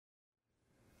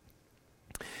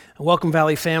Welcome,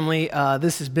 Valley family.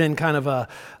 This has been kind of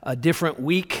a different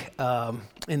week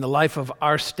in the life of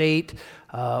our state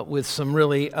with some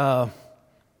really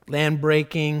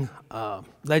land-breaking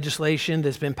legislation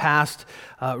that's been passed,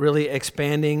 really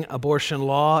expanding abortion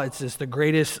law. It's the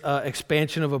greatest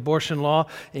expansion of abortion law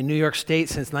in New York State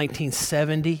since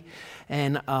 1970.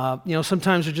 And,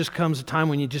 sometimes there just comes a time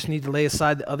when you just need to lay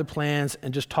aside the other plans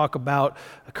and just talk about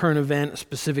a current event, a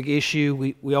specific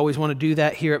issue. We always want to do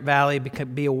that here at Valley,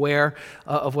 be aware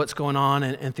of what's going on,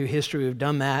 and through history we've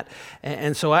done that.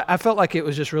 And so I felt like it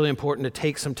was just really important to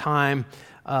take some time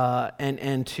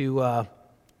and to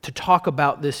talk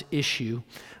about this issue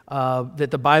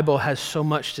that the Bible has so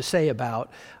much to say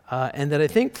about. And that I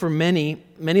think for many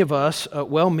of us,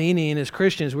 well-meaning as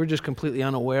Christians, we're just completely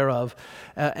unaware of.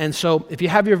 And so if you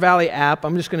have your Valley app,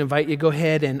 I'm just going to invite you to go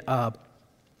ahead and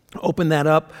open that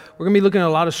up. We're going to be looking at a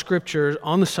lot of scriptures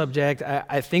on the subject.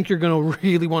 I think you're going to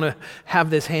really want to have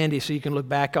this handy so you can look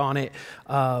back on it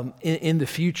in the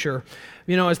future.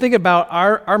 I was thinking about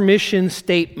our mission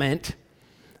statement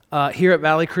here at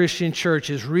Valley Christian Church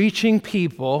is reaching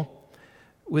people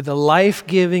with the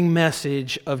life-giving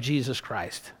message of Jesus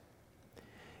Christ.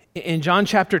 In John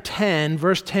chapter 10,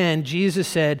 verse 10, Jesus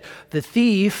said, "The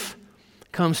thief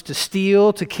comes to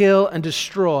steal, to kill, and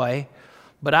destroy,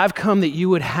 but I've come that you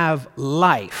would have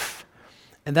life,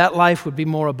 and that life would be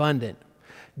more abundant."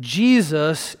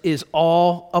 Jesus is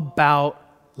all about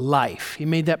life. He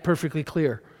made that perfectly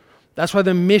clear. That's why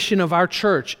the mission of our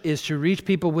church is to reach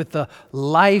people with the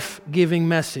life-giving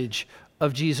message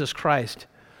of Jesus Christ.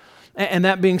 And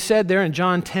that being said, there in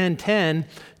John 10:10,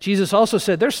 Jesus also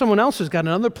said there's someone else who's got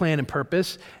another plan and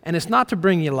purpose, and it's not to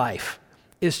bring you life.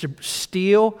 It's to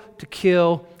steal, to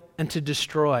kill, and to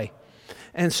destroy.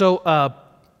 And so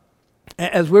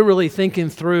as we're really thinking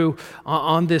through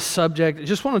on this subject, I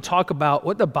just want to talk about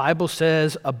what the Bible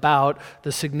says about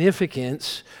the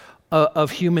significance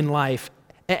of human life.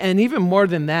 And even more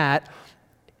than that,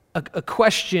 a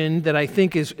question that I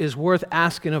think is worth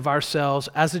asking of ourselves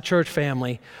as a church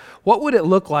family: what would it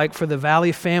look like for the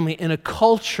Valley family in a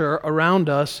culture around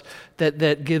us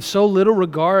that gives so little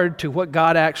regard to what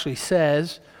God actually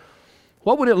says?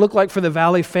 What would it look like for the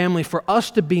Valley family for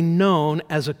us to be known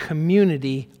as a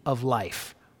community of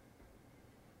life?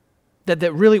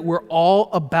 That really we're all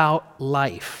about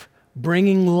life,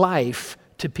 bringing life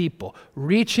to people,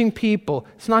 reaching people.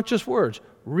 It's not just words,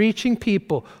 reaching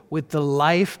people with the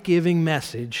life-giving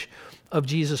message of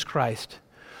Jesus Christ.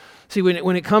 See,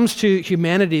 when it comes to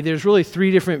humanity, there's really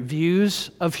three different views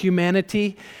of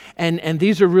humanity, and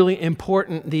these are really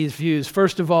important, these views.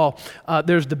 First of all,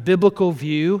 there's the biblical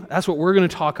view. That's what we're going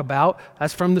to talk about.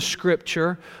 That's from the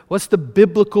Scripture. What's the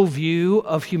biblical view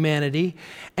of humanity?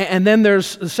 And then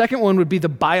there's the second one would be the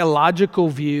biological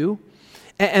view,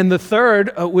 and the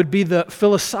third would be the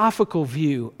philosophical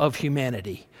view of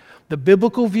humanity. The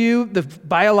biblical view, the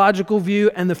biological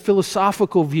view, and the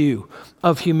philosophical view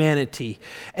of humanity.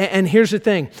 And here's the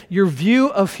thing: your view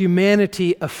of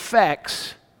humanity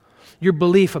affects your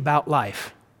belief about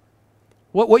life.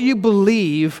 What you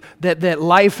believe that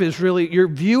life is really, your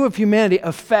view of humanity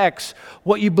affects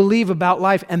what you believe about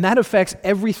life, and that affects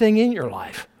everything in your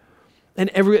life. And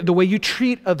the way you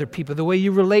treat other people, the way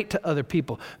you relate to other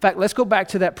people. In fact, let's go back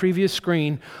to that previous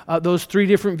screen, those three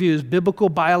different views: biblical,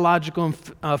 biological,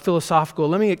 and philosophical.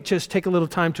 Let me just take a little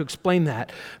time to explain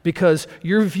that, because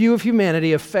your view of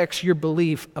humanity affects your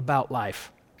belief about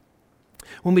life.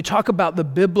 When we talk about the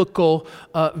biblical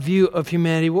view of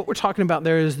humanity, what we're talking about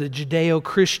there is the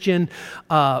Judeo-Christian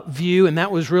view, and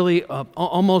that was really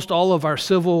almost all of our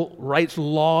civil rights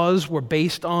laws were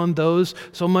based on those.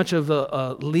 So much of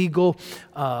the legal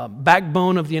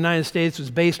backbone of the United States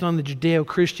was based on the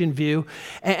Judeo-Christian view,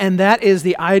 and that is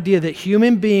the idea that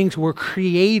human beings were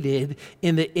created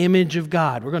in the image of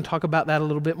God. We're going to talk about that a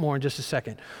little bit more in just a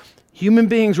second. Human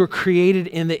beings were created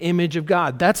in the image of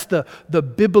God. That's the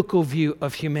biblical view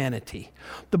of humanity.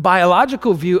 The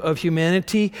biological view of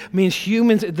humanity means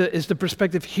humans is the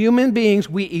perspective. Human beings,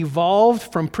 we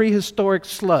evolved from prehistoric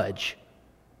sludge.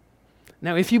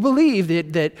 Now, if you believe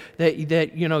that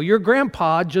your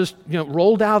grandpa just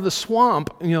rolled out of the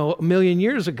swamp a million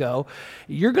years ago,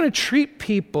 you're going to treat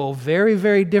people very,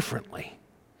 very differently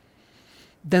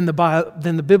than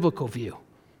the biblical view.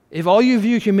 If all you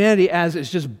view humanity as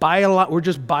is we're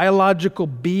just biological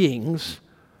beings,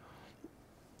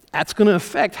 that's going to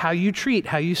affect how you treat,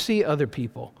 how you see other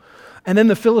people. And then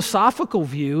the philosophical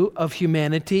view of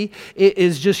humanity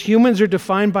is just humans are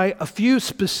defined by a few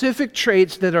specific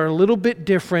traits that are a little bit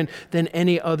different than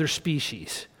any other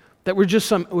species. That we're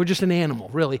just an animal,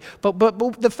 really. But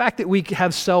the fact that we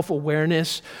have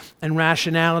self-awareness and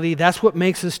rationality, that's what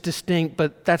makes us distinct,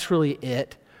 but that's really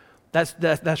it.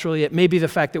 That's really it. Maybe the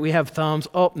fact that we have thumbs.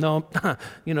 Oh, no,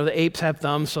 the apes have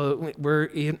thumbs, so we're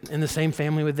in the same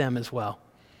family with them as well.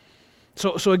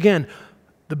 So again,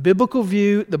 the biblical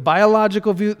view, the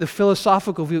biological view, the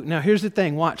philosophical view. Now here's the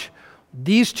thing, watch.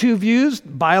 These two views,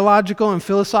 biological and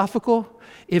philosophical,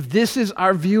 if this is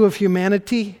our view of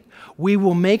humanity, we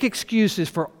will make excuses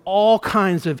for all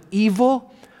kinds of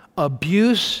evil,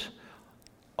 abuse,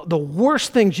 the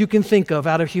worst things you can think of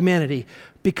out of humanity,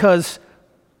 because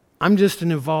I'm just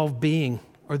an evolved being,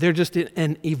 or they're just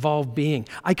an evolved being.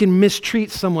 I can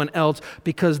mistreat someone else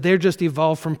because they're just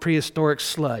evolved from prehistoric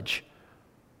sludge.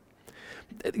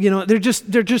 They're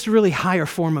just a really higher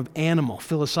form of animal,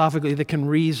 philosophically, that can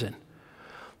reason.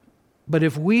 But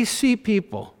if we see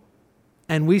people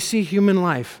and we see human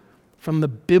life from the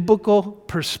biblical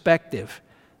perspective,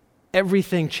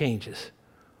 everything changes.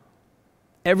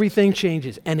 Everything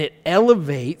changes, and it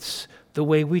elevates the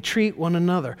way we treat one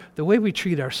another, the way we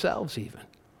treat ourselves even.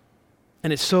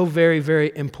 And it's so very,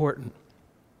 very important.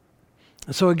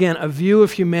 And so again, a view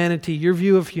of humanity, your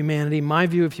view of humanity, my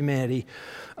view of humanity,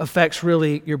 affects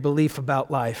really your belief about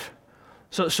life.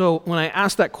 So when I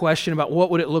asked that question about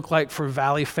what would it look like for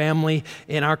Valley family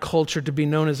in our culture to be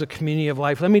known as a community of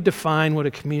life, let me define what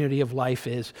a community of life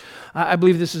is. I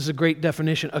believe this is a great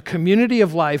definition. A community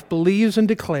of life believes and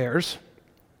declares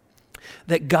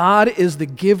that God is the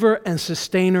giver and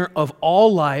sustainer of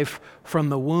all life from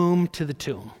the womb to the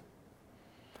tomb.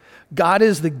 God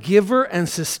is the giver and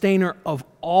sustainer of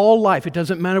all life. It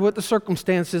doesn't matter what the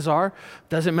circumstances are,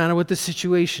 doesn't matter what the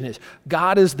situation is.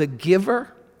 God is the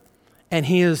giver and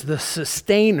He is the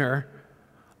sustainer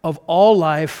of all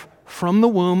life from the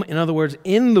womb, in other words,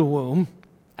 in the womb,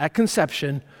 at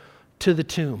conception, to the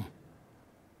tomb.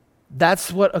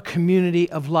 That's what a community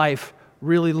of life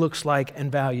really looks like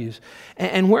and values.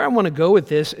 And where I want to go with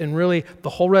this, and really the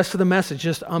whole rest of the message,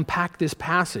 just unpack this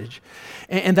passage,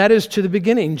 and that is to the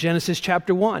beginning, Genesis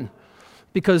chapter 1.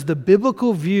 Because the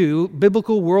biblical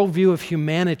worldview of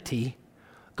humanity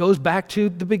goes back to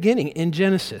the beginning in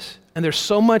Genesis. And there's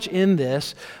so much in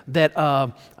this that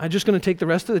I'm just going to take the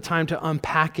rest of the time to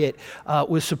unpack it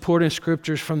with supporting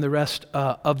scriptures from the rest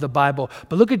of the Bible.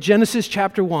 But look at Genesis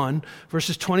chapter 1,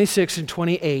 verses 26 and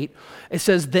 28. It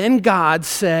says, "Then God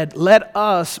said, 'Let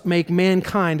us make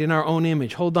mankind in our own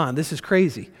image.'" Hold on, this is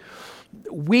crazy.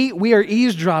 We are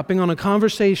eavesdropping on a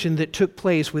conversation that took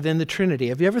place within the Trinity.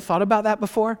 Have you ever thought about that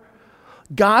before?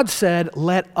 God said,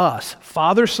 "Let us,"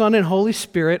 Father, Son, and Holy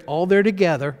Spirit, all there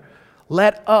together,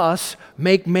 "let us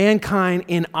make mankind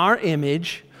in our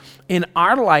image, in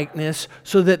our likeness,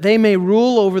 so that they may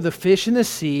rule over the fish in the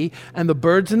sea and the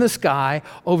birds in the sky,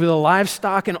 over the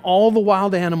livestock and all the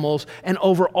wild animals, and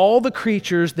over all the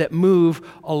creatures that move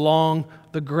along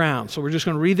the ground." So we're just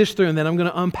going to read this through, and then I'm going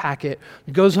to unpack it.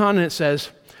 It goes on and it says,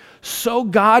 "So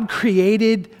God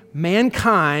created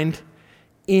mankind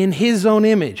in His own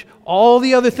image." All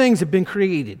the other things have been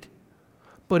created,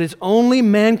 but it's only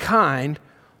mankind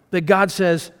that God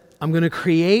says, "I'm going to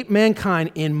create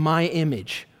mankind in my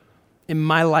image, in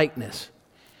my likeness."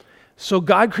 So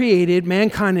God created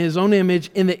mankind in His own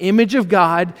image. In the image of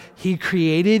God, He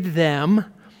created them,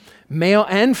 male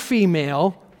and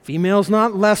female. Female's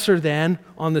not lesser than,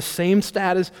 on the same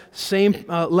status, same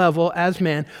level as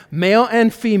man. Male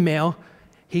and female,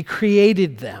 He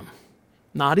created them.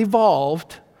 Not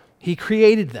evolved, He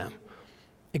created them.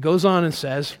 It goes on and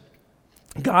says,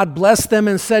 "God blessed them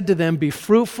and said to them, 'Be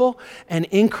fruitful and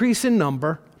increase in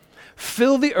number,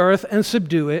 fill the earth and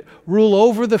subdue it, rule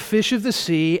over the fish of the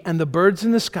sea and the birds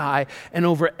in the sky, and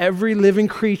over every living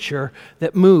creature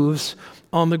that moves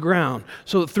on the ground.'"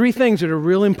 So 3 things that are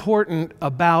real important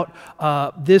about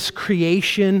this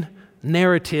creation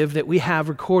narrative that we have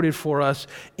recorded for us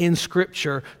in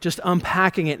Scripture, just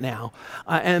unpacking it now.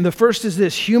 And the first is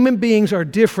this: human beings are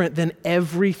different than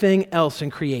everything else in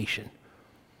creation.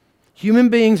 Human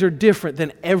beings are different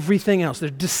than everything else. They're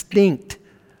distinct.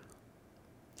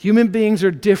 Human beings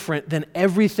are different than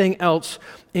everything else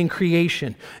in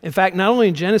creation. In fact, not only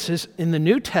in Genesis, in the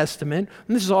New Testament,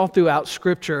 and this is all throughout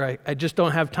Scripture, I just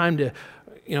don't have time to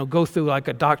go through like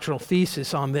a doctrinal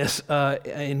thesis on this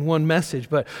in one message.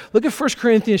 But look at 1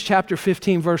 Corinthians chapter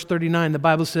 15, verse 39. The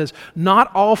Bible says, "Not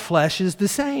all flesh is the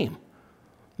same."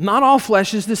 Not all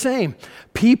flesh is the same.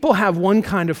 People have one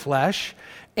kind of flesh,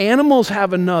 animals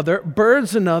have another,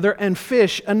 birds another, and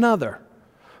fish another.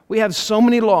 We have so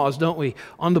many laws, don't we,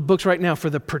 on the books right now for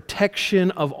the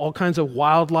protection of all kinds of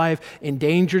wildlife,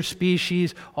 endangered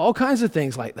species, all kinds of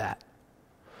things like that.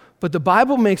 But the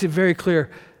Bible makes it very clear,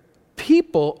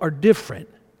 people are different.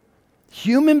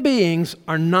 Human beings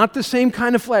are not the same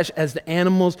kind of flesh as the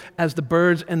animals, as the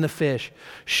birds and the fish.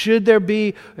 Should there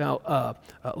be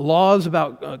laws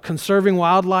about conserving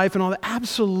wildlife and all that?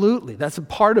 Absolutely. That's a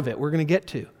part of it we're going to get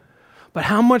to. But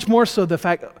how much more so the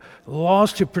fact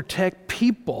laws to protect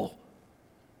people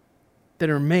that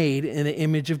are made in the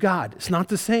image of God? It's not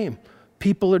the same.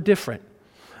 People are different.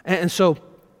 And so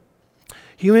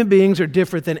human beings are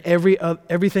different than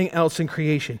everything else in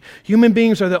creation. Human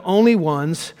beings are the only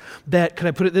ones that, could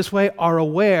I put it this way, are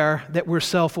aware that we're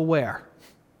self-aware.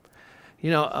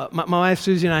 You know, my wife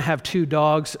Susie and I have two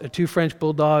dogs, two French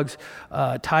bulldogs,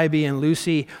 Tybee and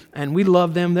Lucy, and we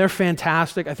love them. They're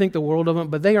fantastic. I think the world of them,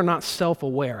 but they are not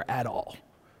self-aware at all.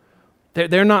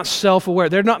 They're not self-aware.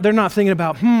 They're not thinking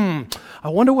about, I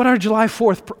wonder what our July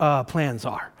 4th plans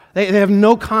are. They have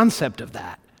no concept of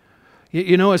that.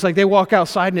 You know, it's like they walk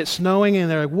outside and it's snowing and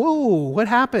they're like, whoa, what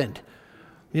happened?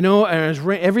 You know, and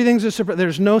everything's a surprise.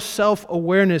 There's no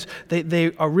self-awareness.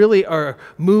 They are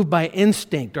moved by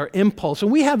instinct or impulse.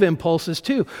 And we have impulses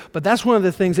too, but that's one of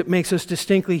the things that makes us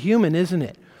distinctly human, isn't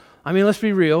it? I mean, let's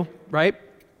be real, right?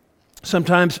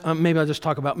 Sometimes, maybe I'll just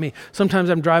talk about me.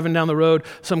 Sometimes I'm driving down the road,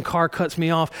 some car cuts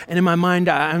me off, and in my mind,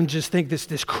 I just think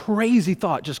this crazy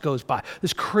thought just goes by.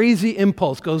 This crazy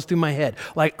impulse goes through my head.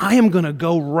 Like, I am going to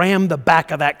go ram the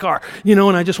back of that car, you know,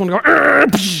 and I just want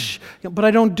to go, but I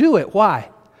don't do it.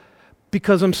 Why?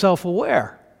 Because I'm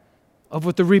self-aware of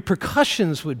what the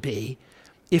repercussions would be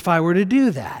if I were to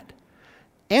do that.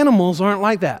 Animals aren't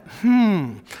like that.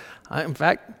 In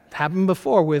fact, happened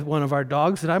before with one of our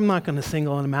dogs that I'm not going to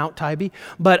single him out, Tybee,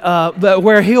 but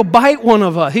where he'll bite one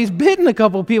of us. He's bitten a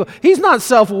couple of people. He's not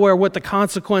self-aware what the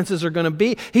consequences are going to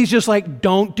be. He's just like,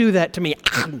 don't do that to me.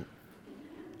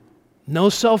 No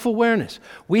self-awareness.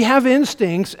 We have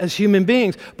instincts as human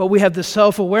beings, but we have the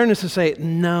self-awareness to say,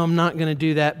 no, I'm not going to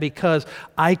do that because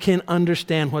I can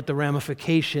understand what the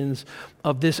ramifications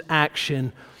of this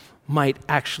action might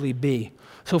actually be.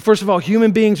 So first of all,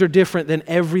 human beings are different than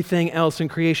everything else in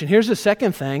creation. Here's the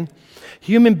second thing.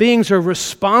 Human beings are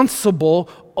responsible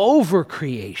over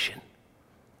creation.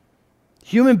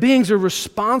 Human beings are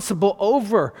responsible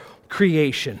over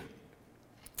creation.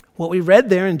 What we read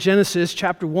there in Genesis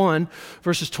chapter 1,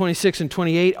 verses 26 and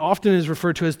 28 often is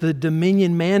referred to as the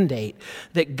dominion mandate,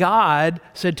 that God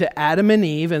said to Adam and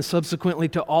Eve and subsequently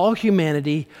to all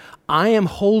humanity, I am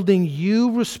holding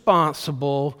you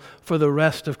responsible for the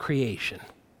rest of creation.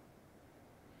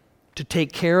 To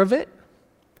take care of it,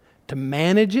 to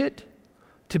manage it,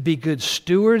 to be good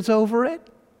stewards over it,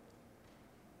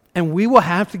 and we will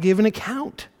have to give an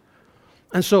account.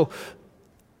 And so,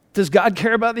 does God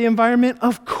care about the environment?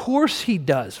 Of course He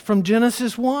does. From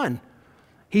Genesis 1,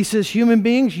 He says, human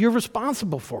beings, you're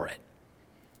responsible for it.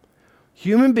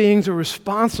 Human beings are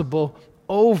responsible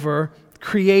over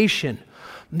creation.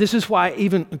 This is why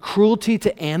even cruelty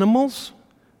to animals,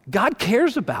 God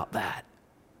cares about that.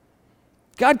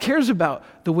 God cares about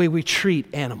the way we treat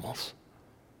animals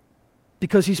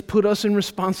because He's put us in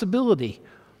responsibility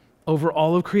over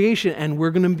all of creation, and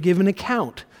we're going to give an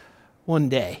account one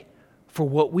day for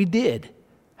what we did,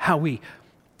 how we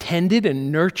tended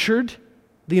and nurtured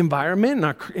the environment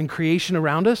and creation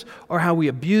around us, or how we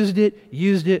abused it,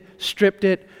 used it, stripped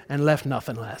it, and left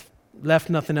nothing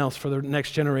else for the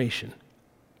next generation.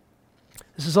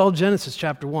 This is all Genesis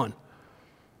chapter 1,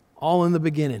 all in the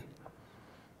beginning.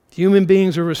 Human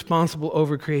beings are responsible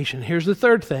over creation. Here's the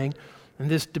third thing, in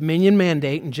this dominion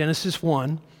mandate in Genesis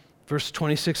 1, verse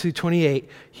 26 through 28,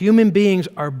 human beings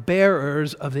are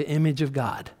bearers of the image of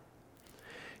God.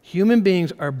 Human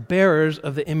beings are bearers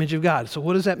of the image of God. So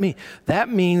what does that mean? That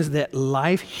means that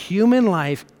life, human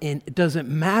life, it doesn't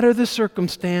matter the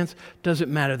circumstance, doesn't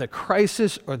matter the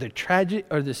crisis or the tragedy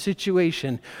or the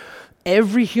situation,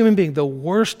 every human being, the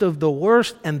worst of the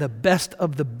worst and the best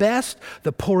of the best,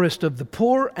 the poorest of the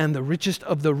poor and the richest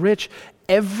of the rich,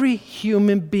 every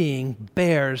human being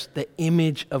bears the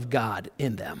image of God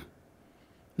in them.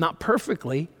 Not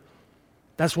perfectly.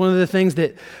 That's one of the things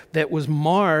that was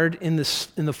marred in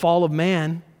the fall of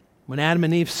man when Adam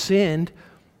and Eve sinned,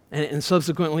 and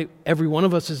subsequently every one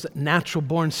of us is natural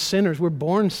born sinners. We're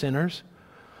born sinners,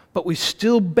 but we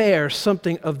still bear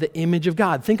something of the image of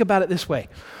God. Think about it this way.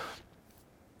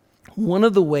 One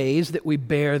of the ways that we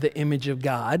bear the image of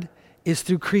God is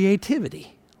through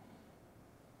creativity.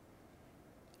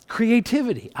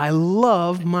 Creativity. I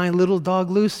love my little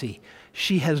dog Lucy.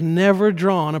 She has never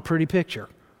drawn a pretty picture.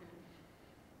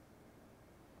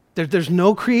 There's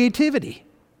no creativity.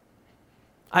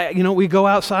 We go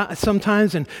outside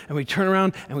sometimes and we turn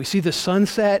around and we see the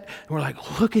sunset and we're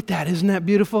like, look at that, isn't that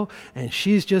beautiful? And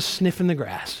she's just sniffing the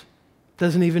grass.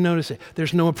 Doesn't even notice it.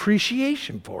 There's no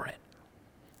appreciation for it.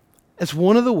 It's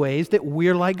one of the ways that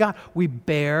we're like God. We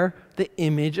bear the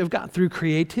image of God through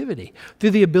creativity,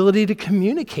 through the ability to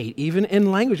communicate, even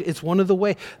in language. It's one of the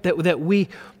ways that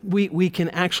we can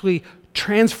actually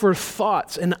transfer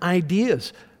thoughts and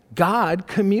ideas. God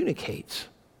communicates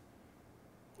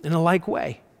in a like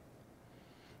way.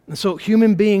 And so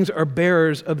human beings are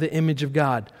bearers of the image of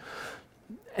God.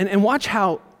 And watch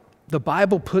how the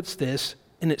Bible puts this,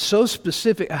 and it's so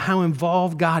specific of how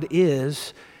involved God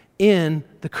is in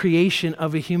the creation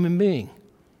of a human being.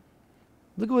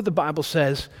 Look at what the Bible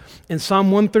says. In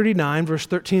Psalm 139, verse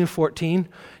 13 and 14,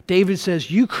 David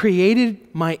says, "You created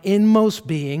my inmost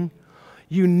being.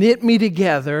 You knit me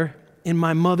together in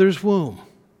my mother's womb.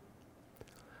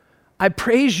 I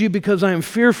praise you because I am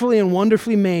fearfully and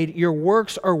wonderfully made. Your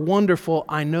works are wonderful.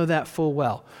 I know that full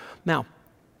well." Now,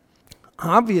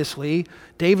 obviously,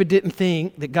 David didn't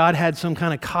think that God had some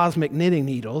kind of cosmic knitting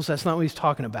needles. That's not what he's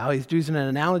talking about. He's using an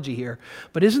analogy here.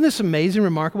 But isn't this amazing,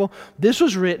 remarkable? This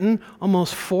was written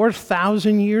almost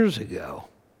 4,000 years ago.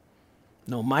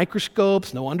 No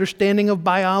microscopes, no understanding of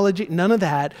biology, none of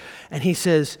that. And he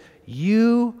says,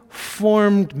 "You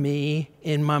formed me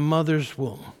in my mother's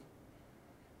womb."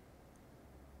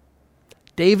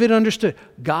 David understood,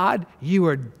 God, you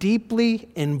are deeply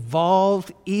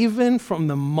involved even from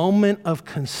the moment of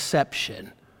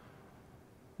conception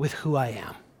with who I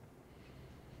am.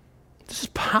 This is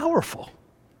powerful.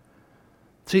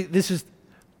 See, this is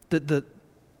the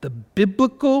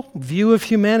biblical view of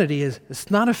humanity is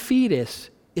it's not a fetus,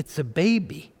 it's a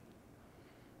baby.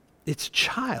 It's a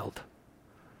child.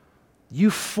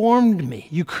 You formed me.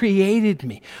 You created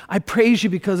me. I praise you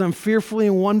because I'm fearfully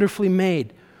and wonderfully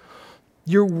made.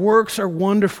 Your works are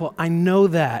wonderful. I know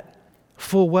that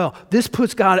full well. This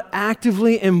puts God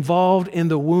actively involved in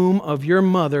the womb of your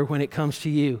mother when it comes to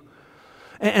you.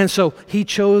 And so he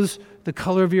chose the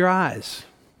color of your eyes.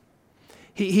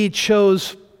 He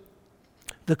chose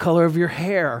the color of your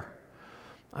hair.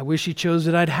 I wish he chose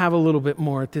that I'd have a little bit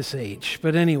more at this age.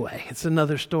 But anyway, it's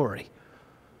another story.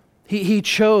 He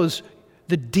chose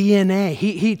the DNA.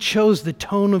 He chose the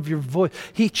tone of your voice.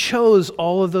 He chose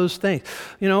all of those things.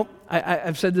 You know,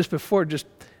 I've said this before, just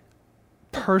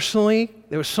personally,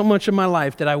 there was so much in my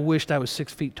life that I wished I was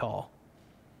 6 feet tall.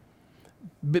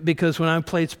 Because when I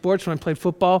played sports, when I played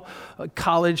football,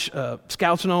 college,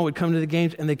 scouts and all would come to the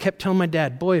games, and they kept telling my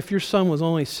dad, "Boy, if your son was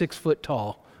only 6 foot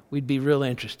tall, we'd be real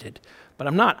interested." But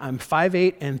I'm not. I'm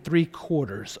 5'8" and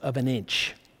 3/4 of an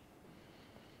inch.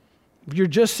 You're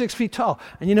just 6 feet tall.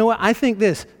 And you know what? I think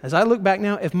this, as I look back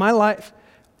now,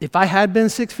 if I had been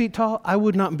 6 feet tall, I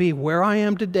would not be where I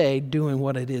am today doing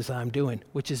what it is I'm doing,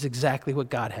 which is exactly what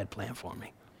God had planned for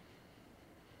me.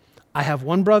 I have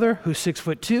one brother who's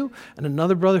 6'2" and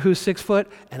another brother who's 6 foot,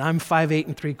 and I'm 5'8"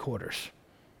 and 3/4.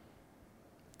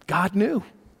 God knew.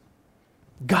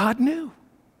 God knew.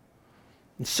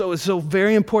 And so it's so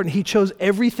very important. He chose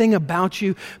everything about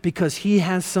you because he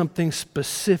has something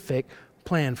specific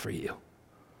planned for you.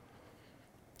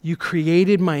 You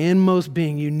created my inmost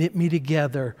being. You knit me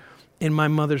together in my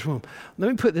mother's womb.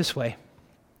 Let me put it this way.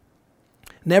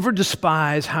 Never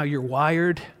despise how you're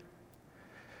wired.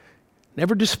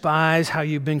 Never despise how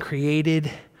you've been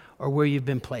created or where you've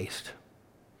been placed.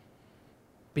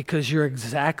 Because you're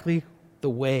exactly the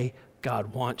way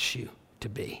God wants you to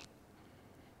be.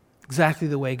 Exactly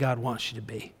the way God wants you to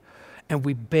be. And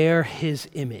we bear his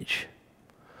image.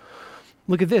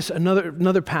 Look at this,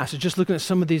 another passage, just looking at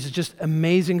some of these, is just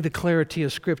amazing, the clarity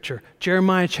of Scripture.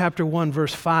 Jeremiah chapter 1,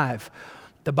 verse 5.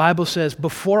 The Bible says,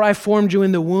 "Before I formed you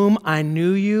in the womb, I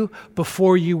knew you.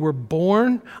 Before you were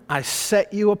born, I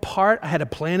set you apart." I had a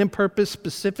plan and purpose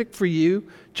specific for you,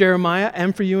 Jeremiah,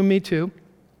 and for you and me too.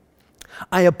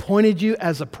 "I appointed you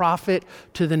as a prophet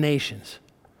to the nations."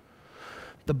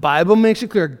 The Bible makes it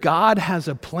clear God has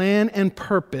a plan and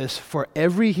purpose for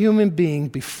every human being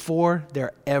before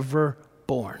they're ever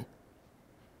born.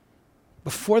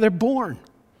 Before they're born.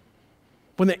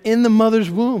 When they're in the mother's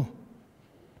womb.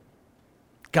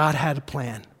 God had a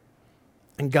plan.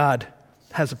 And God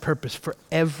has a purpose for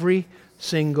every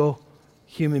single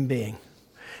human being.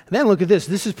 And then look at this.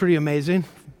 This is pretty amazing.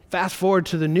 Fast forward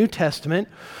to the New Testament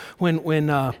when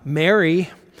Mary,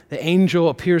 the angel,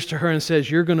 appears to her and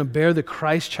says, "You're going to bear the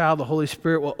Christ child. The Holy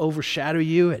Spirit will overshadow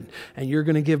you, and you're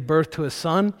going to give birth to a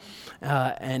son."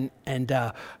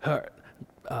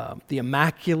 The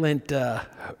Immaculate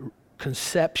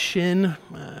Conception,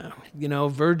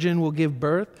 virgin will give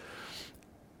birth.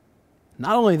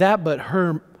 Not only that, but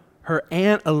her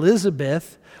Aunt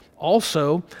Elizabeth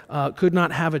also could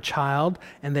not have a child,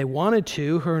 and they wanted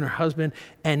to, her and her husband,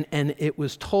 and it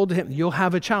was told to him, you'll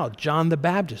have a child, John the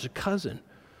Baptist, a cousin.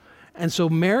 And so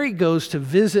Mary goes to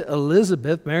visit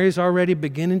Elizabeth. Mary's already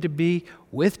beginning to be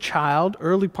with child,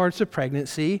 early parts of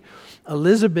pregnancy.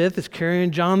 Elizabeth is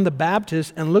carrying John the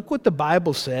Baptist, and look what the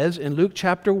Bible says in Luke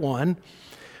chapter 1.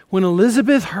 When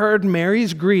Elizabeth heard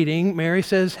Mary's greeting, Mary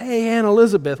says, hey, Aunt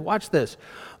Elizabeth, watch this.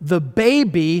 The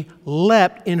baby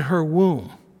leapt in her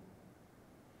womb.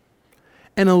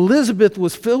 And Elizabeth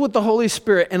was filled with the Holy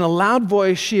Spirit. In a loud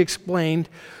voice, she exclaimed,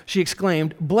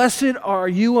 blessed are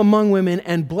you among women,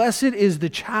 and blessed is the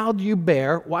child you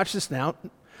bear. Watch this now.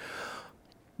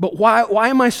 But why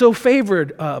am I so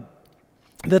favored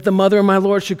that the mother of my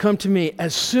Lord should come to me?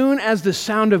 As soon as the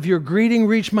sound of your greeting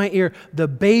reached my ear, the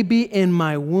baby in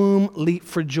my womb leaped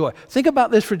for joy. Think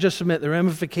about this for just a minute, the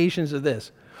ramifications of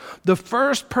this. The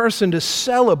first person to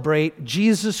celebrate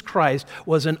Jesus Christ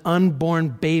was an unborn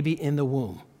baby in the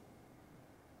womb.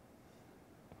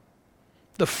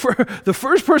 The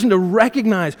first person to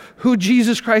recognize who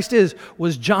Jesus Christ is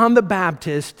was John the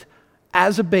Baptist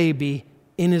as a baby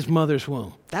in his mother's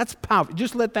womb. That's powerful.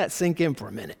 Just let that sink in for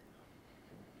a minute.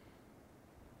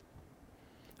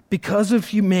 Because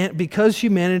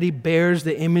humanity bears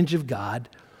the image of God,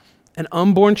 an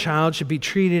unborn child should be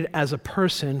treated as a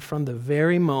person from the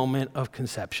very moment of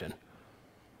conception.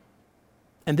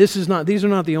 And these are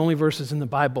not the only verses in the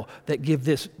Bible that give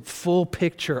this full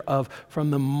picture of from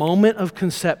the moment of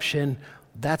conception,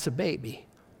 that's a baby.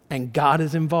 And God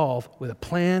is involved with a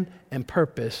plan and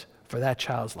purpose for that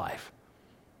child's life.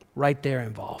 Right there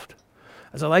involved.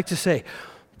 As I like to say,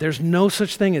 there's no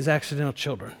such thing as accidental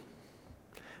children.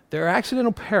 There are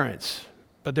accidental parents,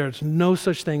 but there's no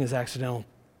such thing as accidental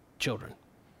children.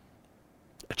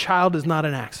 A child is not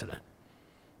an accident.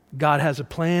 God has a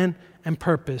plan and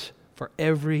purpose for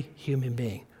every human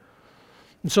being.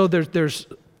 And so there's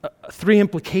three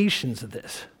implications of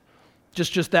this.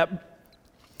 Just that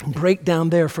breakdown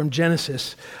there from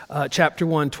Genesis chapter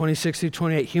 1, 26 through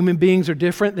 28. Human beings are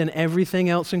different than everything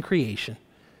else in creation.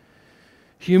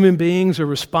 Human beings are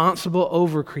responsible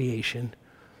over creation,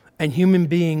 and human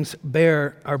beings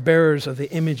are bearers of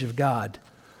the image of God.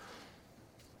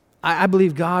 I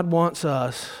believe God wants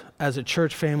us as a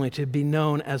church family to be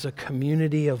known as a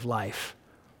community of life.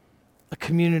 A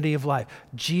community of life.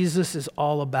 Jesus is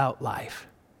all about life.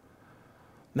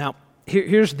 Now,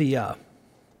 here's the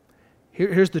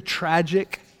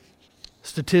tragic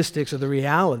statistics of the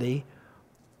reality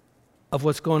of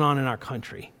what's going on in our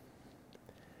country.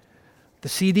 The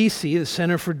CDC, the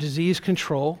Center for Disease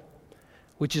Control,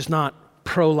 which is not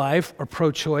pro-life or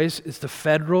pro-choice, it's the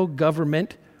federal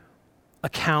government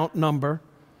account number.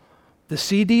 The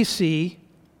CDC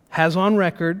has on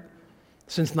record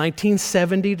since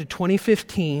 1970 to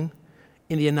 2015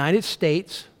 in the United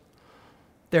States,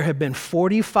 there have been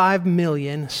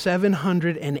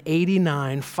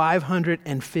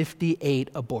 45,789,558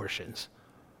 abortions.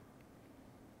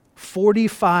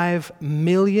 45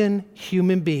 million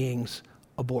human beings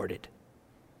aborted.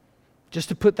 Just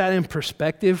to put that in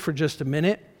perspective for just a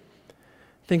minute,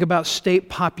 think about state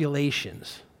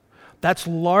populations. That's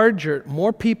larger.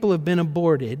 More people have been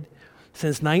aborted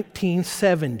since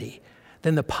 1970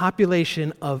 than the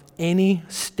population of any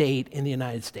state in the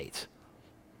United States.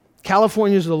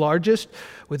 California is the largest,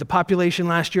 with a population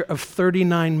last year of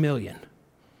 39 million.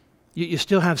 You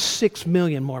still have 6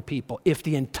 million more people if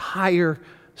the entire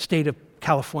state of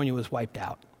California was wiped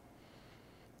out.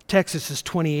 Texas is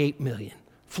 28 million.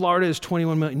 Florida is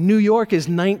 21 million. New York is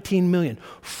 19 million.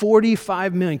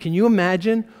 45 million. Can you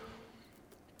imagine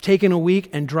taking a week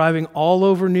and driving all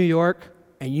over New York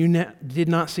and you did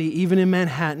not see, even in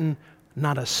Manhattan,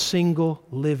 not a single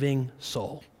living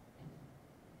soul?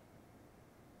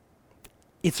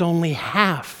 It's only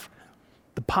half.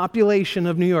 The population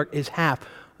of New York is half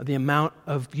of the amount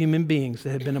of human beings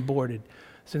that have been aborted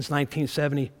since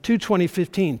 1970 to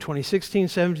 2015. 2016,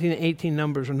 17, and 18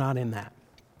 numbers are not in that.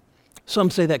 Some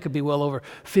say that could be well over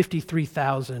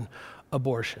 53,000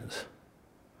 abortions.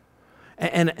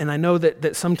 And I know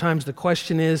that sometimes the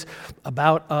question is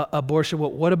about abortion.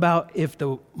 Well, what about if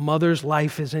the mother's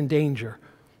life is in danger?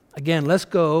 Again, let's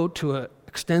go to an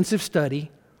extensive study,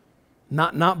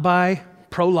 not by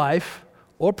pro-life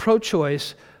or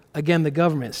pro-choice. Again, the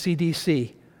government,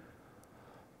 CDC.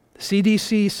 The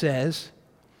CDC says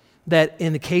that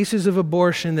in the cases of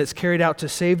abortion that's carried out to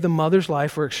save the mother's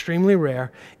life are extremely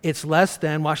rare. It's less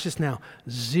than, watch this now,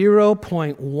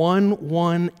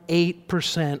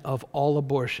 0.118% of all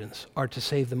abortions are to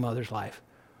save the mother's life.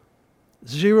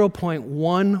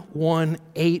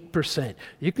 0.118%.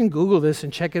 You can Google this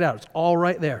and check it out. It's all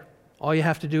right there. All you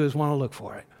have to do is want to look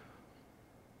for it.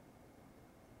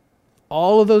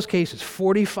 all of those cases,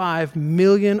 45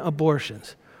 million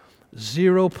abortions,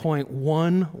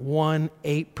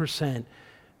 0.118%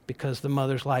 because the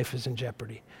mother's life is in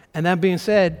jeopardy. And that being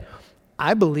said,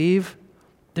 I believe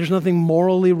there's nothing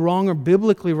morally wrong or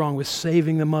biblically wrong with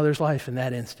saving the mother's life in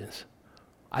that instance.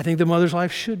 I think the mother's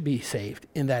life should be saved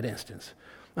in that instance.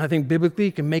 I think biblically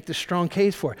you can make the strong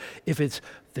case for it. If it's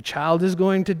the child is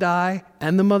going to die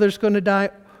and the mother's going to die,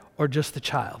 or just the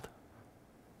child.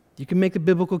 You can make the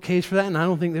biblical case for that, and I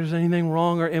don't think there's anything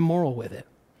wrong or immoral with it.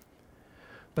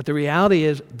 But the reality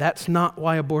is that's not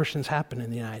why abortions happen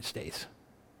in the United States.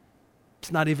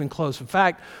 It's not even close. In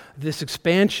fact, this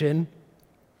expansion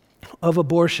of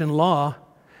abortion law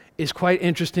is quite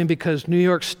interesting because New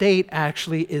York State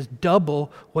actually is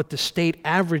double what the state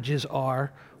averages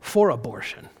are for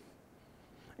abortion.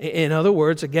 In other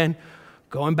words, again,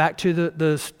 going back to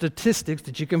the statistics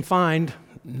that you can find,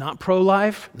 not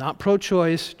pro-life, not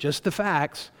pro-choice, just the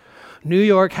facts, New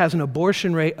York has an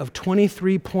abortion rate of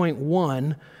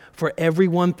 23.1 for every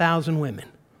 1,000 women.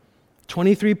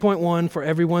 23.1 for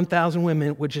every 1,000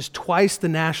 women, which is twice the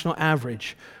national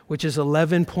average, which is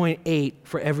 11.8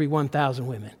 for every 1,000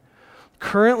 women.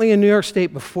 Currently in New York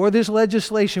State, before this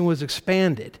legislation was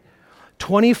expanded,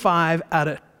 25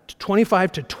 to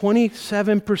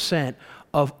 27%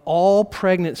 of all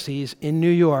pregnancies in New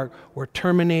York were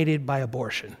terminated by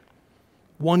abortion.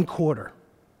 1/4.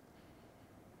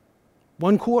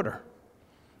 1/4.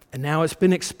 And now it's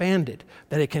been expanded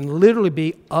that it can literally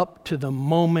be up to the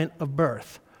moment of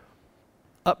birth.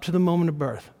 Up to the moment of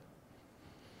birth.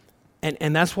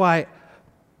 And that's why,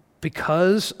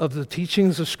 because of the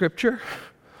teachings of Scripture,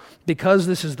 because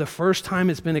this is the first time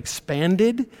it's been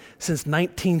expanded since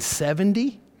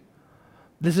 1970,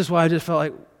 this is why I just felt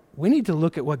like we need to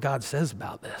look at what God says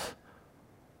about this.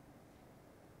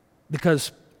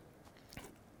 Because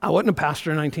I wasn't a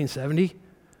pastor in 1970,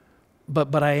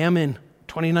 but I am in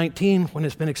 2019 when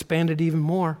it's been expanded even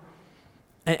more.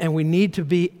 And we need to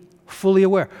be fully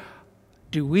aware.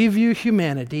 Do we view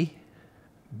humanity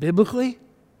biblically,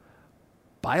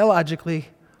 biologically,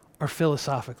 or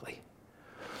philosophically?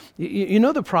 You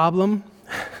know the problem?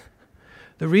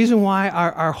 The reason why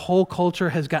our whole culture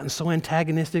has gotten so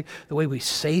antagonistic, the way we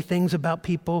say things about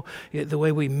people, the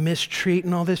way we mistreat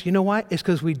and all this, you know why? It's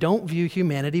because we don't view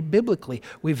humanity biblically.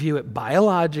 We view it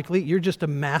biologically, you're just a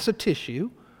mass of tissue,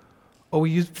 or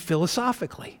we use it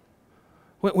philosophically.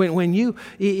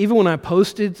 Even when I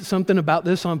posted something about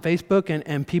this on Facebook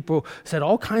and people said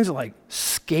all kinds of like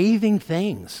scathing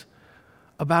things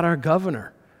about our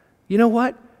governor, you know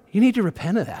what? You need to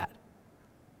repent of that.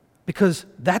 Because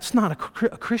that's not a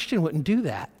Christian wouldn't do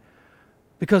that.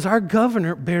 Because our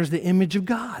governor bears the image of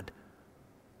God,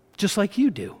 just like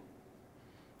you do.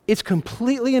 It's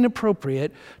completely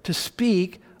inappropriate to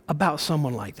speak about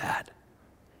someone like that.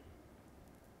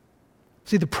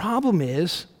 See, the problem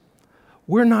is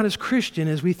we're not as Christian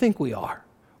as we think we are.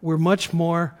 We're much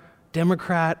more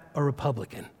Democrat or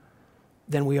Republican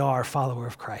than we are a follower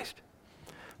of Christ.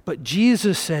 But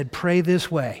Jesus said, pray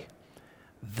this way.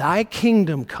 Thy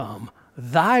kingdom come,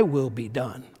 thy will be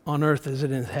done on earth as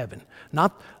it is in heaven.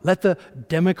 Not let the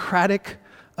Democratic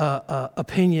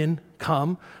opinion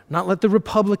come, not let the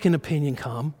Republican opinion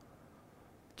come.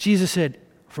 Jesus said,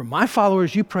 for my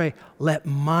followers, you pray, let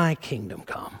my kingdom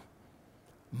come.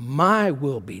 My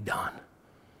will be done.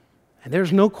 And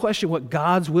there's no question what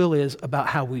God's will is about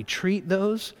how we treat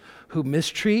those who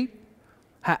mistreat,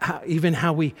 even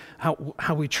how we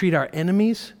treat our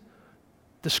enemies.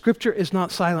 The Scripture is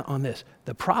not silent on this.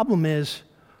 The problem is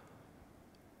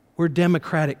we're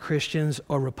Democratic Christians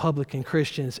or Republican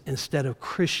Christians instead of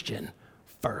Christian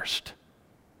first.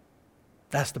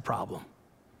 That's the problem.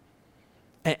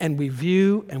 And we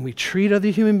view and we treat other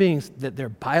human beings that they're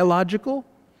biological,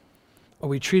 or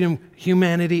we treat them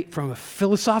humanity from a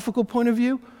philosophical point of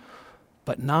view,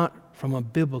 but not from a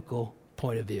biblical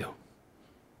point of view.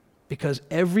 Because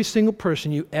every single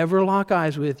person you ever lock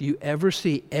eyes with, you ever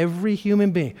see, every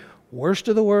human being, worst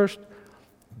of the worst,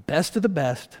 best of the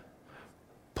best,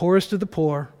 poorest of the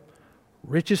poor,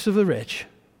 richest of the rich,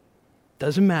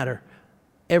 doesn't matter.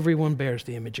 Everyone bears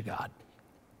the image of God.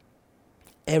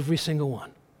 Every single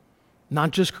one.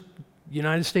 Not just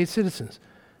United States citizens.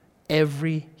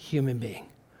 Every human being.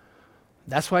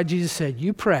 That's why Jesus said,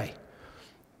 you pray.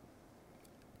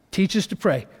 Teach us to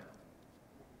pray.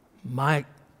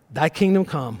 Thy kingdom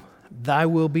come, thy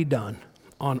will be done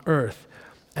on earth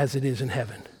as it is in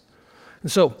heaven.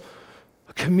 And so,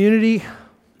 a community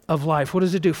of life, what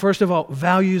does it do? First of all,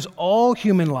 values all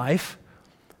human life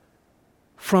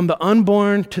from the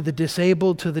unborn to the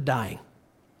disabled to the dying.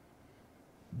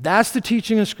 That's the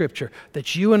teaching of Scripture,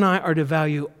 that you and I are to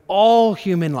value all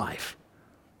human life,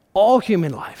 All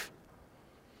human life.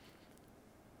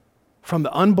 From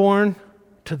the unborn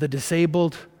to the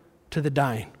disabled to the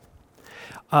dying.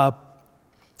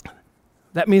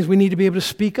 That means we need to be able to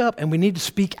speak up, and we need to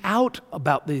speak out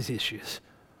about these issues.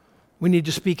 We need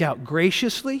to speak out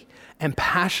graciously and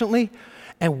passionately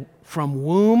and from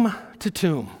womb to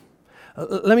tomb.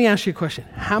 Let me ask you a question.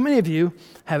 How many of you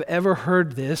have ever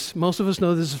heard this? Most of us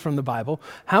know this is from the Bible.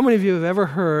 How many of you have ever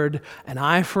heard an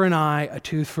eye for an eye, a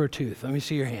tooth for a tooth? Let me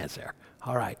see your hands there.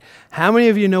 All right. How many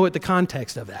of you know what the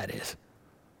context of that is?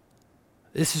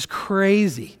 This is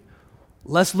crazy.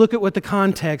 Let's look at what the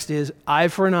context is. Eye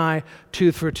for an eye,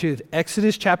 tooth for a tooth.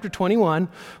 Exodus chapter 21,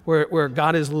 where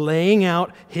God is laying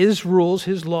out his rules,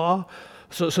 his law,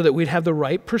 so that we'd have the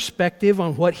right perspective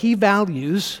on what he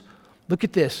values. Look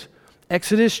at this.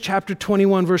 Exodus chapter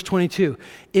 21, verse 22.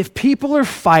 If people are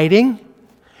fighting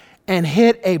and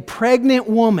hit a pregnant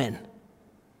woman,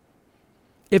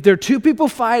 if there are two people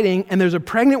fighting and there's a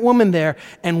pregnant woman there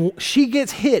and she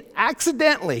gets hit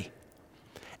accidentally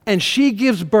and she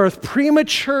gives birth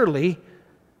prematurely,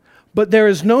 but there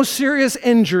is no serious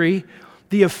injury,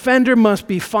 the offender must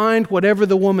be fined whatever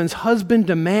the woman's husband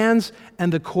demands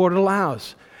and the court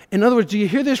allows. In other words, do you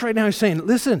hear this right now? He's saying,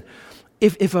 listen,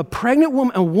 if a pregnant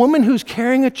woman, a woman who's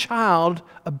carrying a child,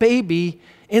 a baby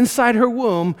inside her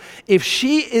womb, if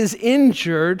she is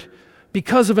injured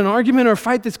because of an argument or a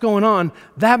fight that's going on,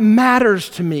 that matters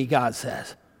to me, God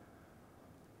says.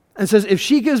 And says if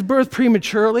she gives birth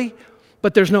prematurely,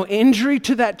 but there's no injury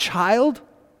to that child,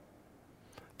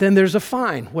 then there's a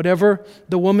fine, whatever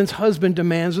the woman's husband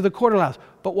demands or the court allows.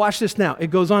 But watch this now. It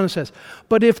goes on and says,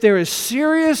 but if there is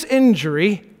serious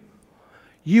injury,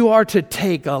 you are to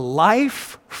take a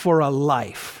life for a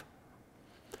life,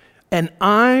 an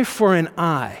eye for an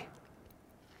eye,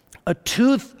 a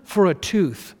tooth for a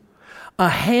tooth, a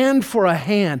hand for a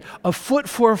hand, a foot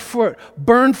for a foot,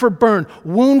 burn for burn,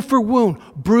 wound for wound,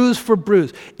 bruise for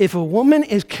bruise. If a woman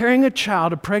is carrying a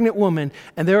child, a pregnant woman,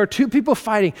 and there are two people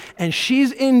fighting, and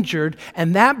she's injured,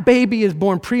 and that baby is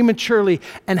born prematurely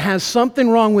and has something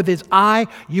wrong with his eye,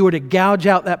 you are to gouge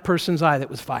out that person's eye that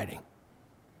was fighting.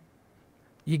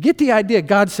 You get the idea.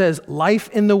 God says life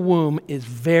in the womb is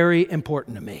very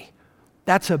important to me.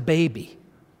 That's a baby.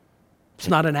 It's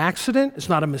not an accident. It's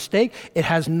not a mistake. It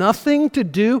has nothing to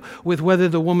do with whether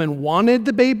the woman wanted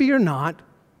the baby or not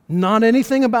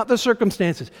anything about the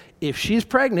circumstances. If she's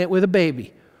pregnant with a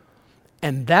baby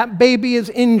and that baby is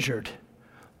injured,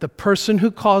 the person who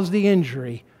caused the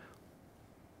injury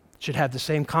should have the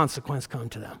same consequence come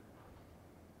to them.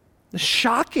 It's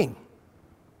shocking.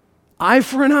 Eye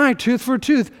for an eye, tooth for a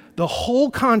tooth. The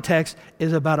whole context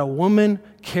is about a woman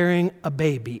carrying a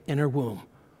baby in her womb.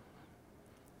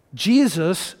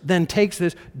 Jesus then takes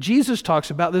this. Jesus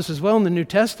talks about this as well in the New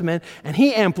Testament, and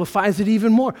he amplifies it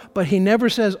even more. But he never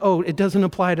says, oh, it doesn't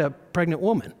apply to a pregnant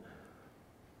woman.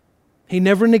 He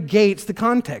never negates the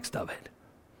context of it.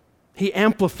 He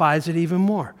amplifies it even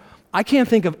more. I can't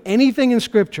think of anything in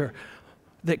Scripture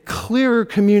that clearer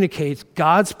communicates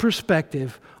God's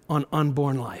perspective on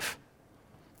unborn life,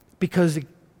 because it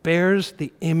bears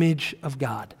the image of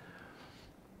God.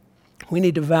 We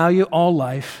need to value all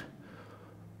life,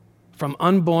 from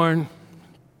unborn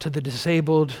to the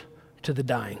disabled to the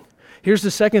dying. Here's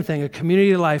the second thing. A community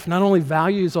of life not only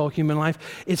values all human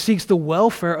life, it seeks the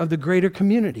welfare of the greater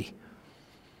community.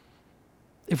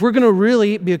 If we're going to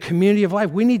really be a community of life,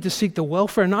 we need to seek the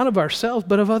welfare not of ourselves,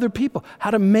 but of other people.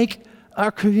 How to make our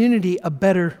community a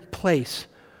better place.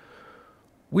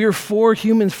 We are for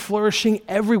humans flourishing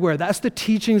everywhere. That's the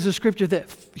teachings of Scripture, that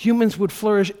humans would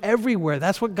flourish everywhere.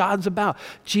 That's what God's about.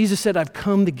 Jesus said, I've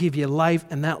come to give you life,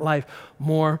 and that life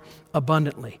more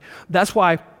abundantly. That's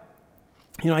why,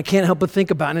 I can't help but think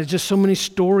about, and there's just so many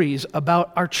stories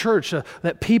about our church,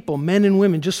 that people, men and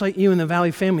women, just like you in the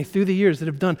Valley family through the years, that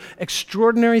have done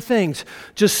extraordinary things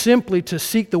just simply to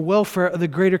seek the welfare of the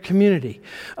greater community.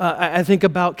 I think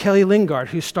about Kelly Lingard,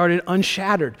 who started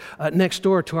Unshattered next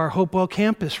door to our Hopewell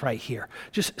campus right here.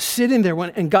 Just sitting there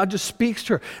and God just speaks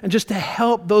to her, and just to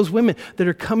help those women that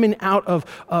are coming out of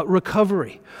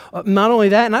recovery. Not only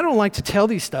that, and I don't like to tell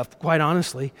these stuff, quite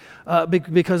honestly,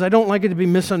 because I don't like it to be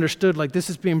misunderstood like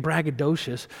this is being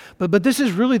braggadocious, but this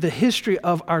is really the history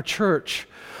of our church.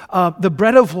 The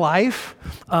Bread of Life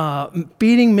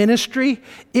feeding ministry,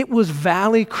 it was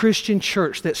Valley Christian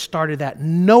Church that started that.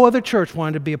 No other church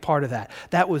wanted to be a part of that.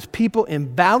 That was people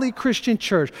in Valley Christian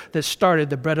Church that started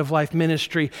the Bread of Life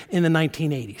ministry in the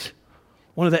 1980s.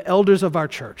 One of the elders of our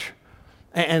church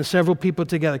and several people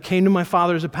together came to my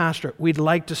father as a pastor. We'd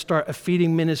like to start a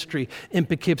feeding ministry in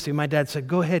Poughkeepsie. My dad said,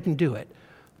 go ahead and do it.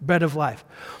 Bread of Life.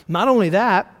 Not only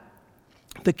that,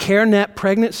 The CareNet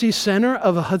Pregnancy Center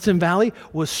of the Hudson Valley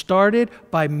was started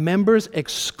by members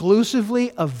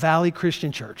exclusively of Valley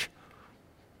Christian Church.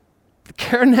 The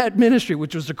CareNet Ministry,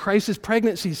 which was the Crisis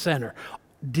Pregnancy Center,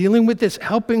 dealing with this,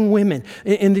 helping women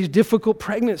in these difficult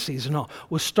pregnancies and all,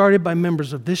 was started by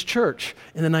members of this church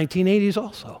in the 1980s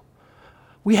also.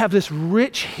 We have this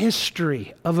rich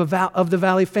history of the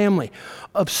Valley family,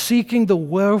 of seeking the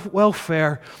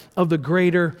welfare of the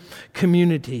greater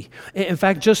community. In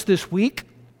fact, just this week,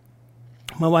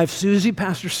 my wife Susie,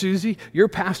 Pastor Susie, your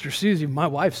Pastor Susie, my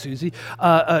wife Susie,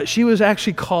 she was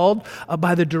actually called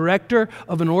by the director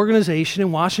of an organization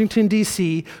in Washington,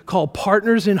 D.C. called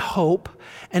Partners in Hope,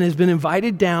 and has been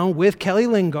invited down with Kelly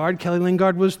Lingard. Kelly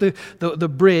Lingard was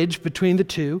the bridge between the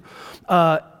two.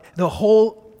 The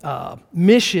whole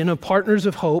mission of Partners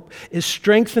of Hope is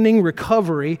strengthening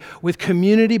recovery with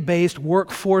community-based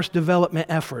workforce development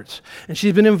efforts. And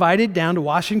she's been invited down to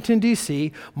Washington,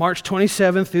 D.C., March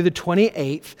 27th through the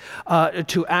 28th,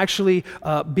 to actually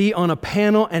be on a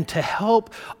panel and to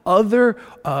help other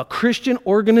Christian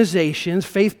organizations,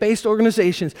 faith-based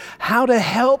organizations, how to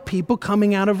help people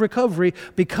coming out of recovery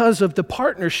because of the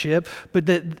partnership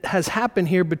that has happened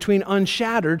here between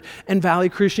Unshattered and Valley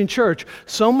Christian Church.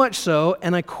 So much so,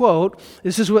 and I quote,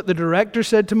 this is what the director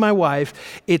said to my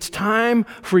wife, "It's time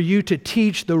for you to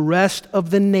teach the rest of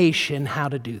the nation how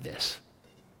to do this.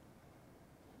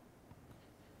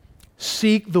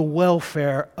 Seek the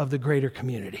welfare of the greater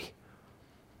community."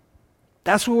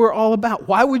 That's what we're all about.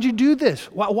 Why would you do this?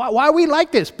 Why are we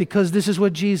like this? Because this is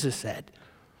what Jesus said.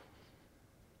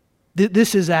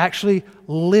 This is actually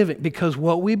living, because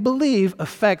what we believe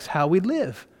affects how we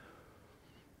live.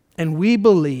 And we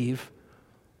believe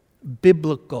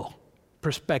biblical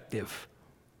perspective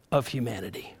of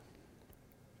humanity.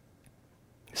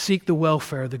 Seek the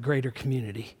welfare of the greater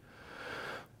community.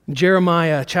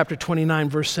 Jeremiah chapter 29,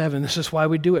 verse 7, this is why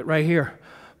we do it right here.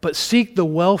 "But seek the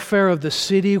welfare of the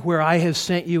city where I have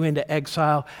sent you into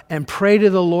exile, and pray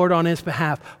to the Lord on its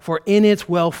behalf, for in its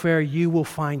welfare you will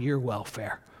find your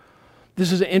welfare."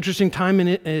 This is an interesting time in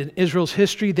Israel's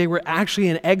history. They were actually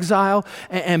in exile,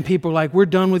 and people were like, "We're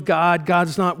done with God.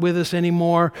 God's not with us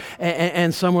anymore."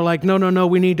 And some were like, no,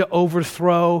 we need to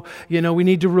overthrow. We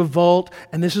need to revolt.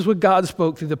 And this is what God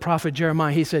spoke through the prophet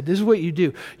Jeremiah. He said, this is what you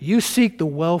do. You seek the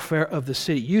welfare of the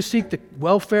city. You seek the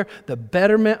welfare, the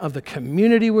betterment of the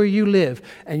community where you live.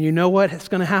 And you know what is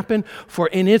going to happen? For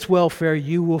in its welfare,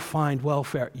 you will find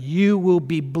welfare. You will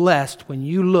be blessed when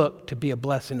you look to be a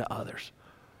blessing to others.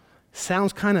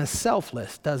 Sounds kind of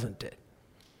selfless, doesn't it?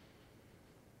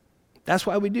 That's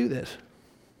why we do this.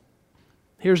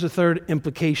 Here's the third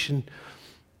implication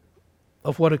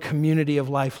of what a community of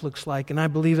life looks like, and I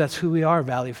believe that's who we are,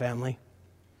 Valley family.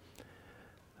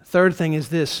 The third thing is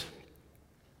this: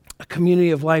 a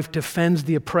community of life defends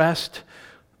the oppressed,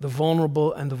 the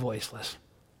vulnerable, and the voiceless.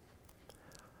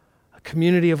 A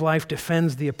community of life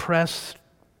defends the oppressed,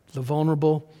 the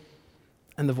vulnerable,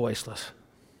 and the voiceless.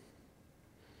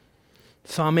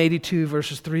 Psalm 82,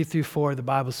 verses 3 through 4, the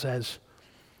Bible says,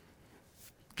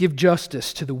 "Give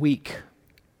justice to the weak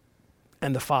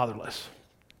and the fatherless.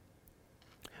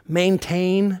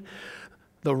 Maintain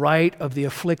the right of the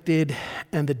afflicted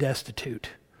and the destitute,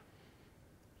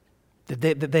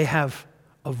 that they have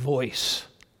a voice.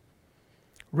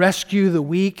 Rescue the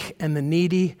weak and the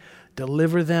needy,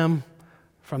 deliver them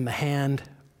from the hand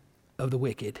of the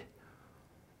wicked."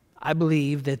 I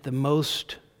believe that the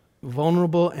most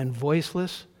vulnerable and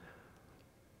voiceless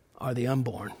are the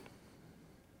unborn.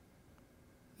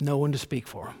 No one to speak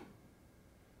for them.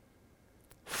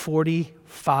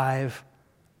 45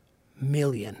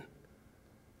 million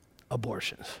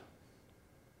abortions.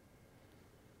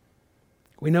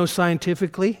 We know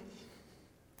scientifically,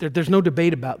 there's no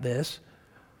debate about this.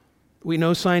 We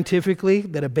know scientifically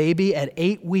that a baby at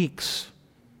 8 weeks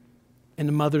in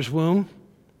the mother's womb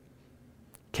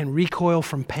can recoil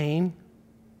from pain.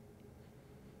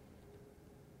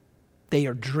 They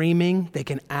are dreaming. They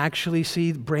can actually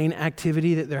see brain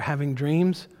activity, that they're having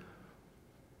dreams.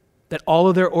 That all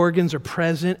of their organs are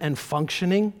present and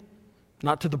functioning,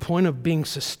 not to the point of being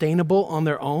sustainable on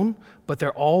their own, but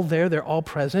they're all there, they're all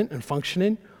present and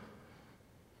functioning.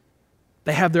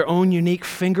 They have their own unique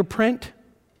fingerprint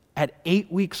at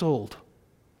 8 weeks old,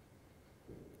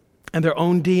 and their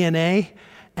own DNA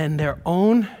and their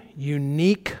own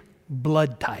unique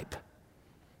blood type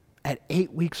at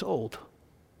 8 weeks old.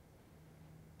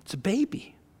 It's a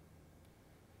baby.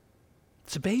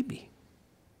 It's a baby.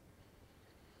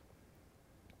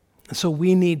 And so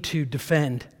we need to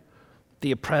defend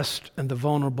the oppressed and the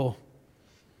vulnerable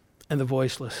and the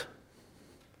voiceless.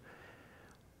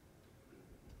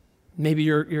 Maybe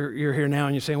you're here now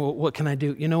and you're saying, well, what can I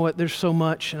do? You know what? There's so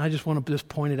much, and I just want to just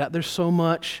point it out. There's so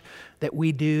much that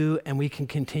we do and we can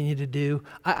continue to do.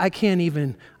 I can't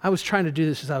even, I was trying to do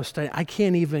this as I was studying. I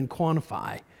can't even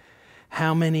quantify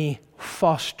how many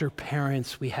foster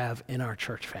parents we have in our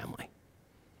church family.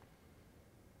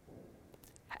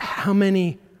 How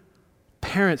many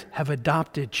parents have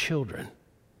adopted children?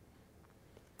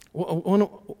 A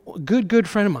good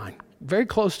friend of mine, very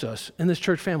close to us in this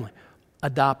church family,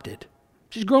 adopted.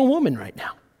 She's a grown woman right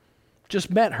now.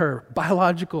 Just met her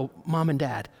biological mom and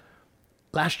dad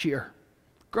last year.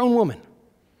 Grown woman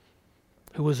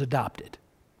who was adopted.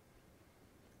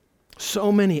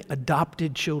 So many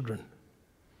adopted children.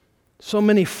 So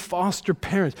many foster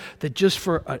parents that just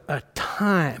for a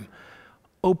time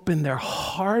open their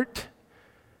heart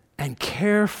and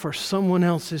care for someone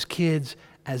else's kids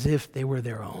as if they were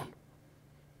their own.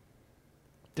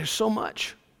 There's so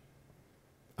much.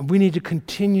 And we need to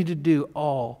continue to do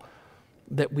all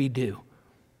that we do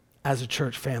as a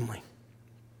church family.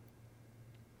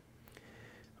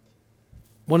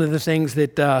 One of the things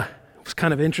that was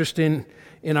kind of interesting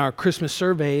in our Christmas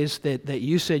surveys that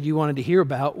you said you wanted to hear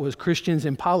about was Christians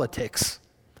in politics.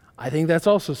 I think that's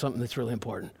also something that's really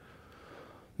important.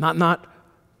 Not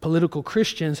political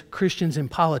Christians, Christians in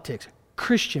politics.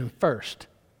 Christian first.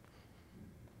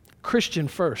 Christian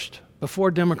first,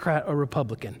 before Democrat or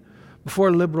Republican,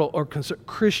 before liberal or conservative.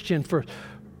 Christian first,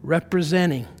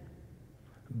 representing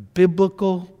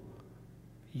biblical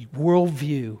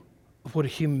worldview of what a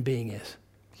human being is,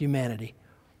 humanity.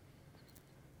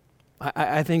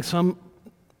 I think some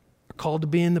are called to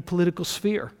be in the political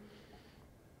sphere.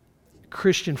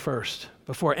 Christian first,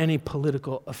 before any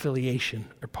political affiliation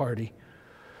or party.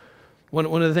 One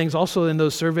of the things also in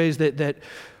those surveys that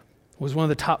was one of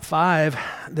the top 5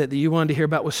 that you wanted to hear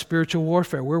about was spiritual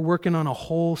warfare. We're working on a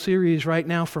whole series right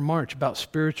now for March about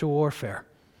spiritual warfare.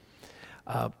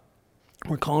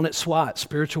 We're calling it SWAT,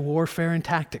 Spiritual Warfare and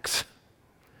Tactics.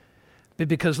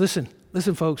 Because listen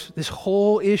folks, this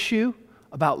whole issue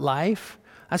about life,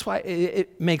 that's why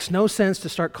it makes no sense to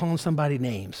start calling somebody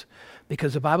names.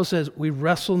 Because the Bible says we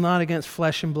wrestle not against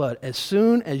flesh and blood. As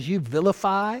soon as you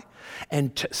vilify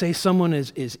and say someone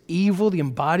is evil, the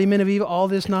embodiment of evil, all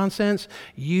this nonsense,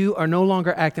 you are no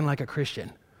longer acting like a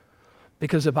Christian.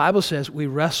 Because the Bible says we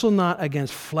wrestle not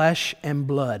against flesh and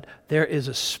blood. There is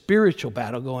a spiritual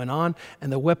battle going on,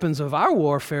 and the weapons of our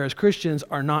warfare as Christians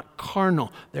are not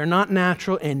carnal. They're not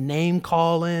natural and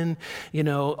name-calling,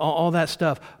 all that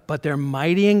stuff. But they're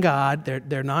mighty in God.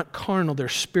 They're not carnal. They're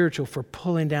spiritual for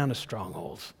pulling down the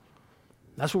strongholds.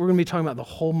 That's what we're going to be talking about the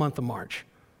whole month of March.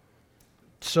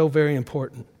 So very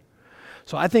important.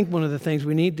 So I think one of the things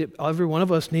every one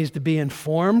of us needs to be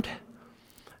informed,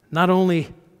 not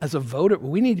only as a voter,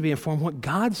 we need to be informed what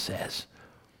God says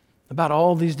about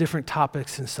all these different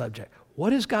topics and subjects. What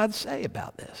does God say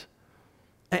about this?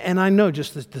 And I know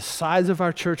just the size of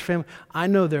our church family, I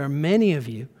know there are many of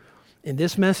you in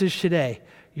this message today,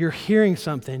 you're hearing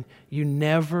something you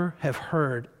never have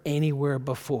heard anywhere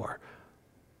before.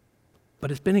 But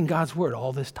it's been in God's Word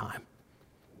all this time.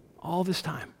 All this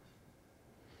time.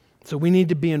 So we need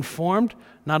to be informed,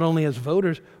 not only as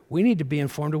voters, we need to be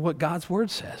informed of what God's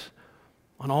Word says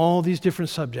on all these different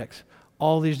subjects,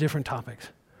 all these different topics.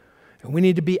 And we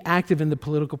need to be active in the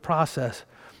political process.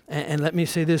 And let me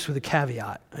say this with a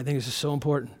caveat. I think this is so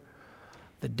important.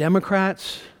 The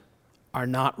Democrats are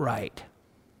not right.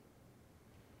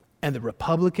 And the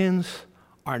Republicans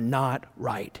are not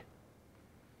right.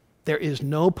 There is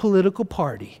no political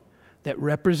party that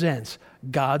represents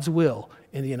God's will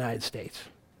in the United States.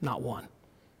 Not one.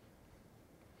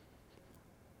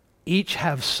 Each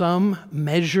have some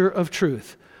measure of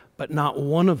truth, but not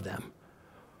one of them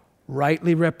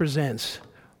rightly represents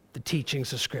the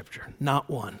teachings of Scripture. Not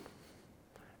one.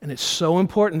 And it's so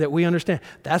important that we understand.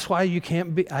 That's why you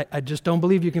can't be, I just don't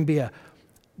believe you can be a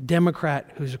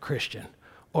Democrat who's a Christian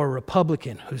or a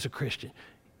Republican who's a Christian.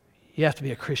 You have to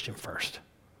be a Christian first.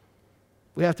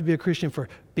 We have to be a Christian first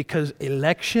because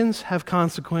elections have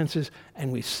consequences,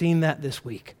 and we've seen that this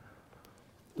week.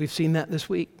 We've seen that this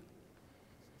week.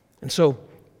 And so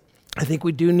I think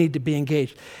we do need to be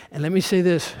engaged. And let me say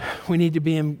this, we need to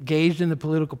be engaged in the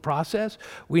political process.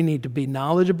 We need to be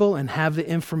knowledgeable and have the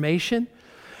information.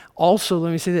 Also,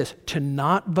 let me say this, to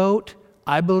not vote,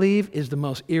 I believe, is the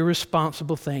most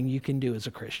irresponsible thing you can do as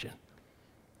a Christian.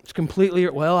 It's completely,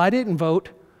 I didn't vote.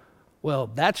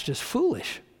 Well, that's just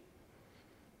foolish.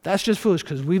 That's just foolish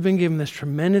because we've been given this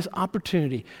tremendous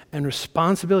opportunity and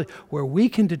responsibility where we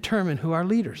can determine who our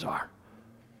leaders are.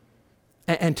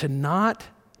 And to not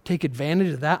take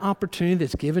advantage of that opportunity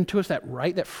that's given to us, that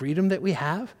right, that freedom that we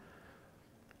have,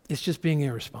 it's just being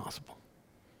irresponsible.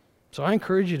 So I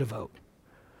encourage you to vote.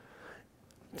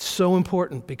 It's so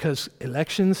important because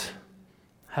elections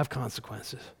have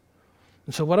consequences.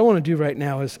 And so what I want to do right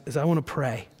now is I want to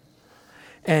pray.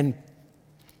 And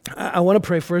I want to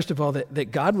pray, first of all,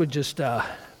 that God would just,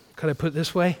 could I put it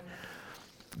this way?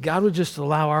 God would just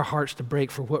allow our hearts to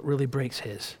break for what really breaks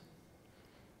his.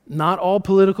 Not all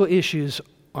political issues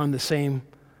are on the same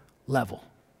level.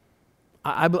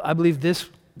 I believe this,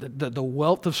 the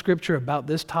wealth of Scripture about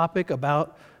this topic,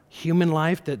 about human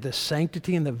life, the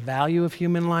sanctity and the value of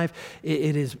human life,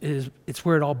 it's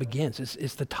where it all begins.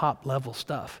 It's the top level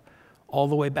stuff. All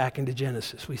the way back into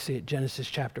Genesis. We see it, Genesis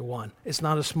chapter 1. It's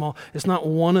not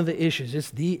one of the issues,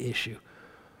 it's the issue.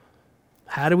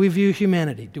 How do we view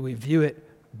humanity? Do we view it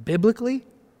biblically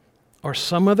or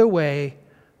some other way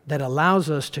that allows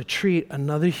us to treat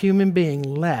another human being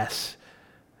less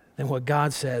than what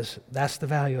God says? That's the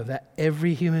value of that,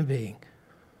 every human being,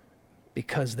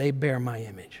 because they bear my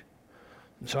image.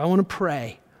 And so I want to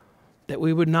pray that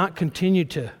we would not continue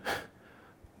to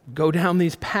go down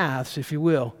these paths, if you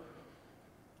will,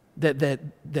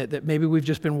 that maybe we've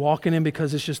just been walking in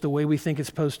because it's just the way we think it's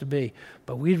supposed to be.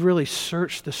 But we'd really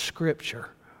search the Scripture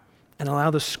and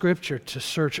allow the Scripture to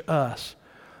search us.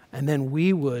 And then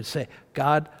we would say,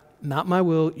 God, not my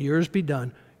will, yours be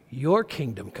done. Your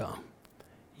kingdom come.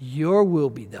 Your will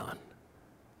be done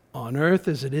on earth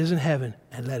as it is in heaven.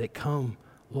 And let it come,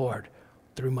 Lord,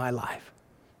 through my life.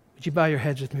 Would you bow your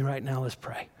heads with me right now? Let's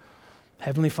pray.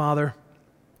 Heavenly Father,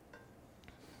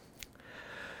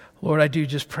 Lord, I do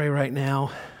just pray right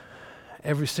now,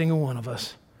 every single one of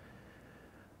us,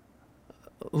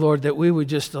 Lord, that we would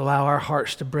just allow our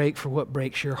hearts to break for what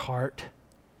breaks your heart.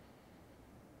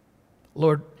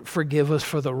 Lord, forgive us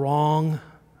for the wrong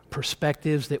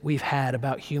perspectives that we've had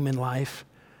about human life.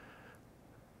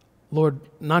 Lord,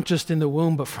 not just in the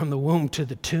womb, but from the womb to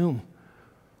the tomb.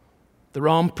 The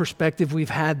wrong perspective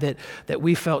we've had that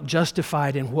we felt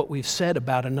justified in what we've said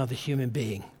about another human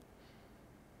being.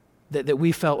 That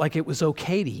we felt like it was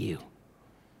okay to you,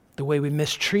 the way we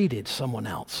mistreated someone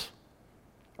else,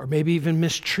 or maybe even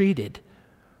mistreated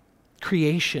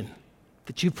creation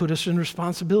that you put us in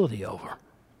responsibility over.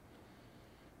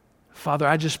 Father,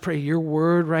 I just pray your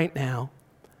word right now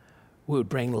would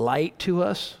bring light to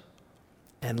us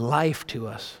and life to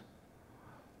us.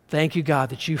 Thank you,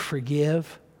 God, that you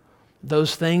forgive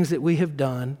those things that we have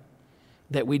done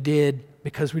that we did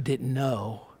because we didn't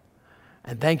know.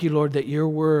 And thank you, Lord, that your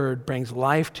word brings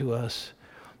life to us,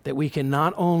 that we can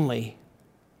not only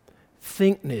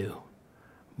think new,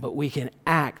 but we can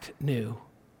act new.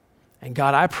 And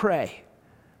God, I pray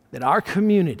that our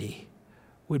community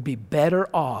would be better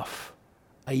off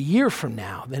a year from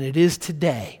now than it is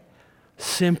today,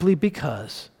 simply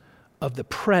because of the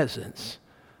presence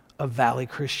of Valley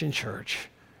Christian Church.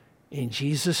 In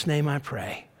Jesus' name I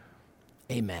pray,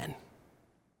 amen.